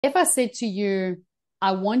if I said to you,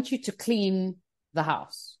 I want you to clean the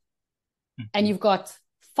house, and you've got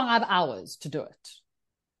 5 hours to do it.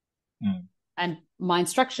 And my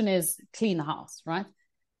instruction is clean the house, right?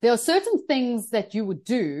 There are certain things that you would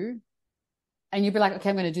do and you'd be like, okay,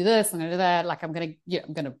 I'm going to do this, I'm going to do that. Like, I'm going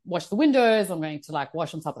to wash the windows. I'm going to like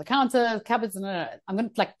wash on top of the counter, cupboards. And I'm going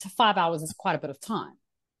to like 5 hours is quite a bit of time.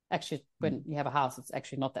 Actually, when you have a house, it's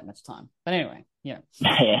actually not that much time. But anyway,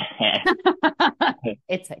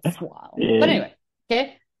 it takes a while. But anyway,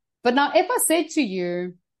 okay. But now if I said to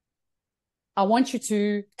you, I want you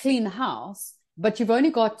to clean the house, but you've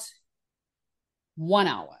only got 1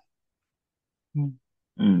 hour.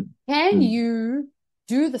 Can you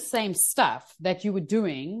do the same stuff that you were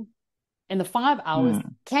doing in the 5 hours?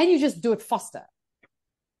 Can you just do it faster?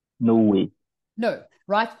 No way. No,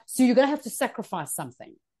 right? So you're going to have to sacrifice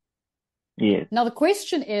something. Yes. Now, the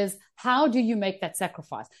question is, how do you make that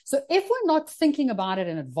sacrifice? So if we're not thinking about it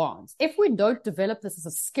in advance, if we don't develop this as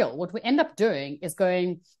a skill, what we end up doing is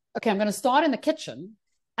going, okay, I'm going to start in the kitchen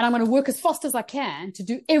and I'm going to work as fast as I can to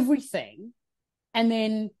do everything. And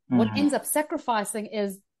then what ends up sacrificing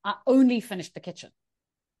is I only finished the kitchen.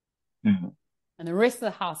 And the rest of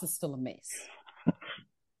the house is still a mess.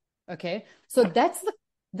 Okay. So that's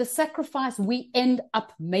the sacrifice we end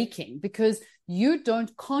up making because you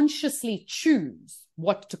don't consciously choose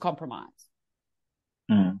what to compromise.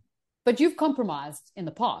 But you've compromised in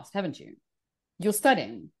the past, haven't you? Your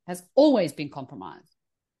studying has always been compromised.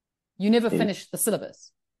 You never finish the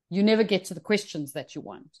syllabus. You never get to the questions that you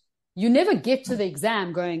want. You never get to the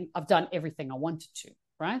exam going, I've done everything I wanted to,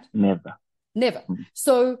 right? Never.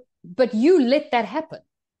 So, but you let that happen.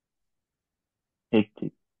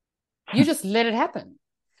 You just let it happen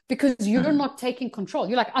because you're not taking control.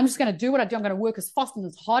 You're like, I'm just going to do what I do. I'm going to work as fast and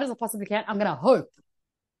as hard as I possibly can. I'm going to hope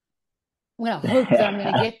that I'm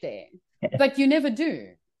going to get there. But you never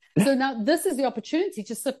do. So now this is the opportunity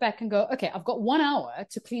to sit back and go, okay, I've got 1 hour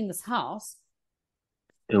to clean this house.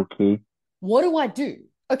 Okay. What do I do?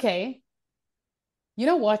 Okay. You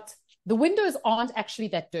know what? The windows aren't actually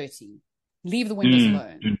that dirty. Leave the windows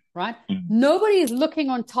alone, right? Nobody is looking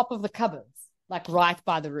on top of the cupboards, like right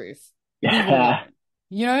by the roof. Leave it alone.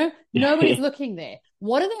 You know, nobody's looking there.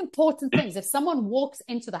 What are the important things? If someone walks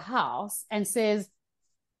into the house and says,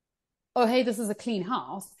 oh, hey, this is a clean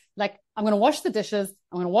house. Like, I'm going to wash the dishes.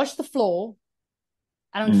 I'm going to wash the floor.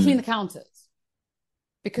 And I'm going to clean the counters.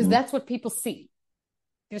 Because that's what people see.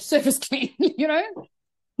 Your surface clean, you know?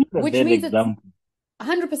 Which means it's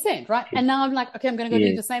 100%, right? And now I'm like, okay, I'm going to go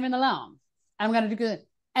do the same in the lounge. I'm going to do it.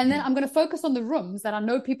 And then I'm going to focus on the rooms that I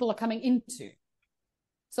know people are coming into.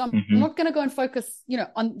 So I'm not going to go and focus, you know,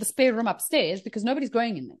 on the spare room upstairs because nobody's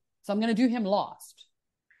going in there. So I'm going to do him last.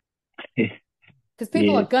 Because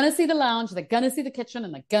people are going to see the lounge, they're going to see the kitchen,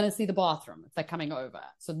 and they're going to see the bathroom if they're coming over.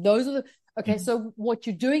 So those are the, okay, so what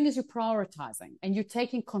you're doing is you're prioritizing and you're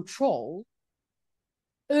taking control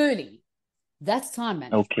early. That's time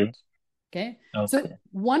management. Okay. So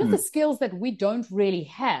one of the skills that we don't really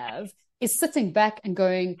have is sitting back and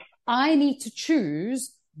going, I need to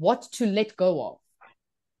choose what to let go of.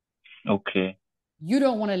 Okay. You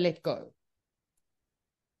don't want to let go.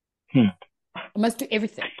 I must do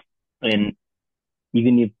everything. And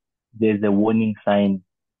even if there's a warning sign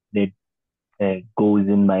that goes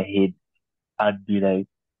in my head, I'd be like,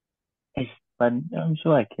 hey, but I'm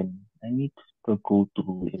sure I need to still go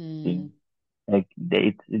through everything. Like,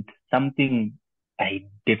 it's something I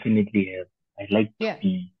definitely have. I like to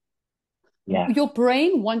be. Your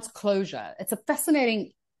brain wants closure. It's a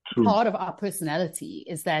fascinating part of our personality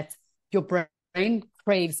is that your brain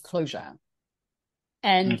craves closure.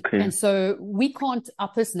 And so we can't, our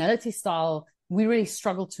personality style, we really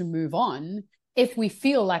struggle to move on if we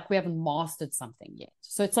feel like we haven't mastered something yet.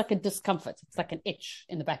 So it's like a discomfort. It's like an itch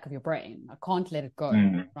in the back of your brain. I can't let it go,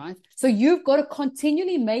 right? So you've got to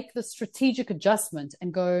continually make the strategic adjustment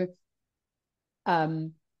and go,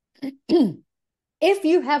 if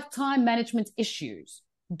you have time management issues,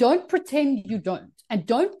 don't pretend you don't. And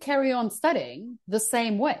don't carry on studying the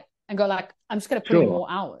same way and go like, I'm just going to put in more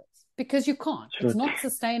hours. Because you can't. It's not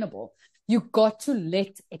sustainable. You've got to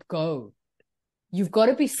let it go. You've got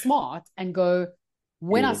to be smart and go,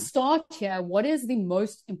 when I start here, what is the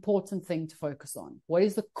most important thing to focus on? What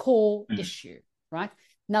is the core issue, right?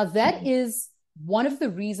 Now, that is one of the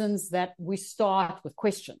reasons that we start with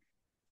questions.